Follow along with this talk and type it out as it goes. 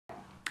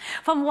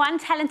From one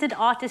talented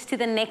artist to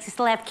the next, we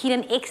still have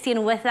Keanan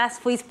Eksteen with us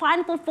for his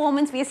final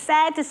performance. We are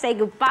sad to say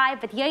goodbye,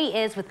 but here he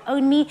is with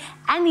Own Me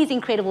and his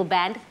incredible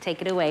band.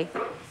 Take it away.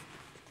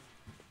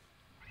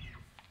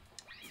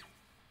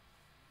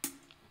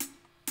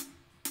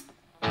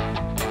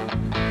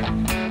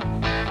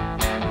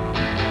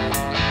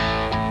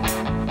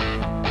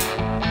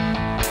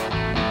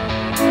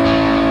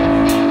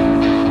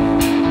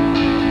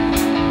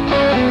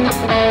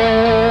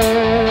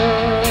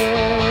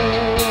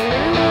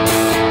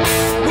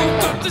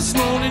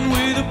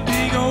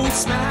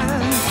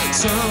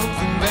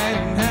 Something that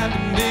ain't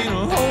happened in a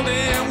whole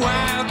damn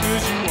while.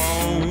 'Cause you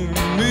own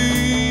me,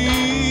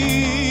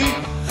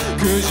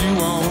 'cause you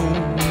own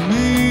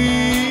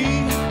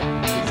me.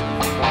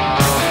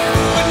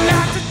 But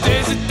not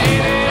today's the day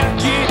that I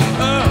get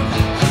up,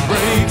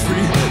 break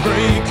free,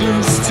 break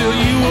loose, tell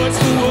you what's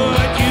the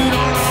what. You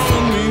don't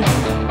own me,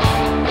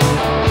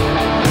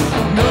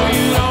 no,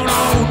 you don't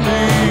own me.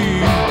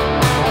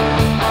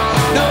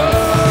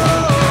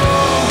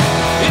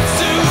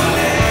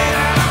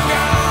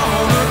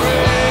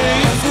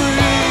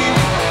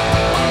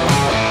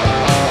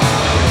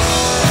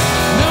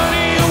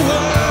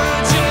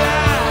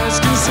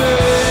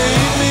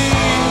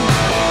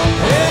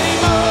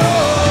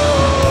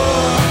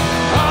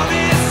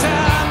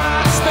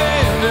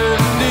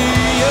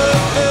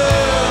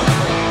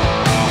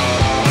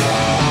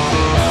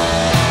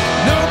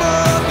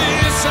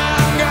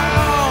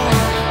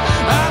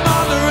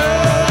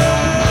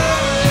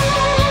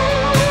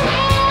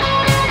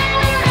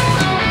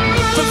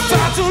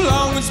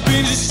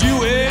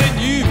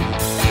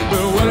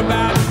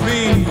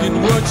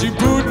 What you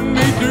putting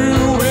me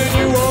through when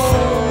you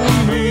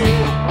own me,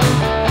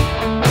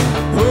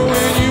 oh,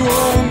 when you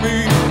own me.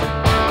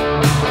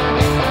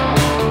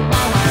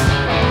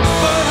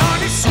 But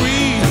honey,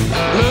 sweet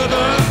love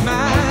of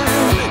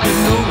mine, you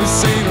know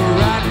this ain't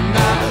right, and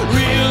I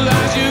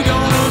realize you're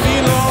gonna be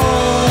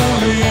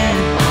lonely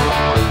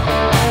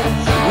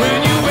when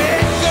you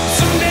wake up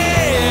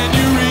someday and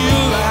you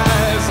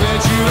realize that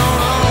you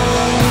don't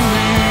own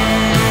me.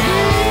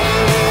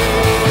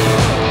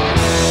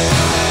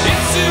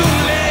 It's too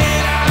late.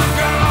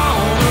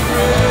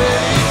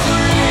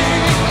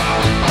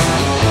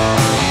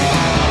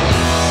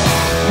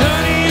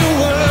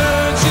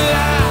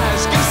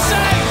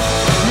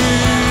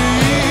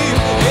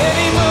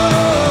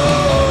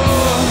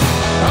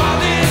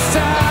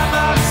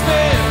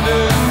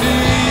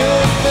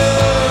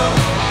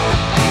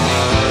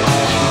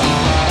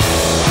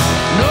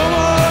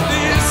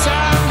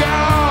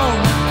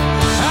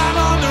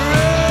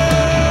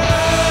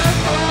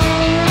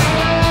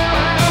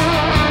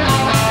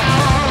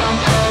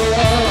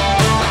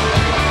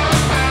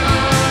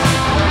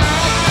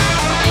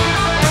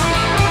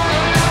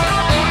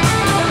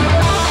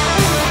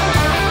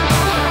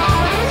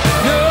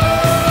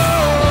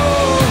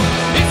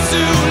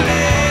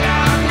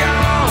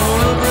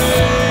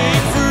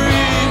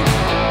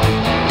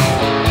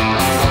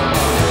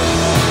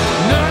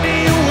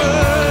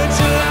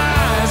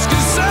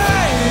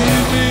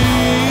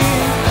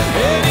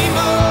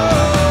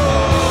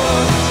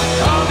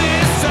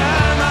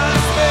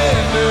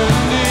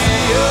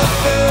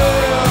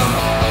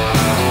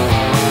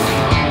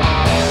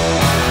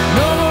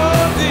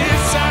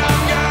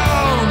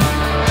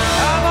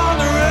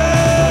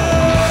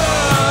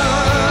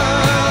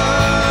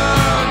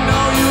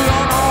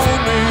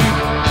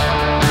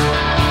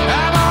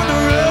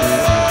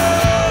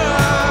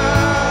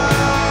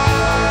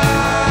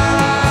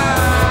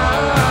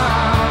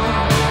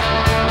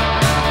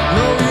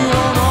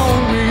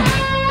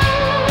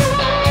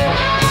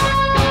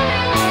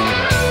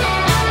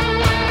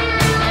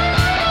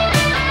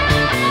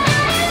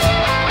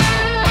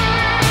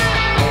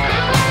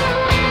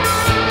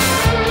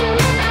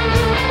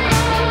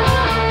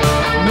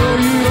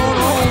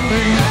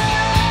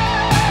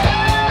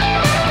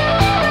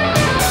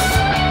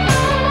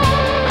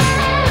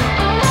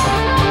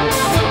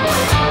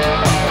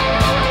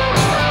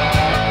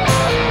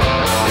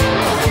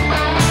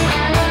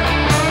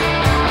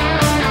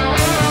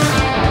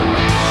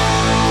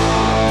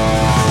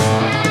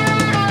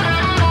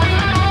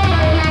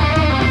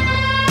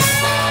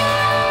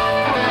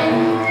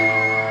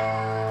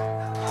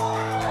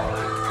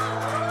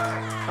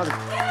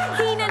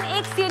 Keanan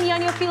Eksteen here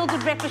on your Feel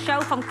Good Breakfast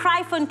Show, from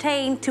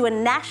Fontaine to a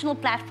national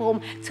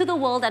platform to the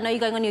world. I know you're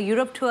going on your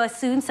Europe tour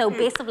soon, so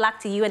best of luck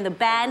to you and the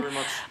band. Thank you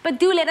very much. But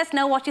do let us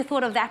know what you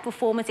thought of that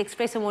performance.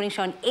 Expresso Morning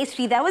Show on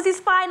S3. That was his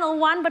final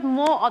one, but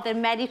more of the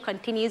magic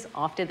continues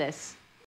after this.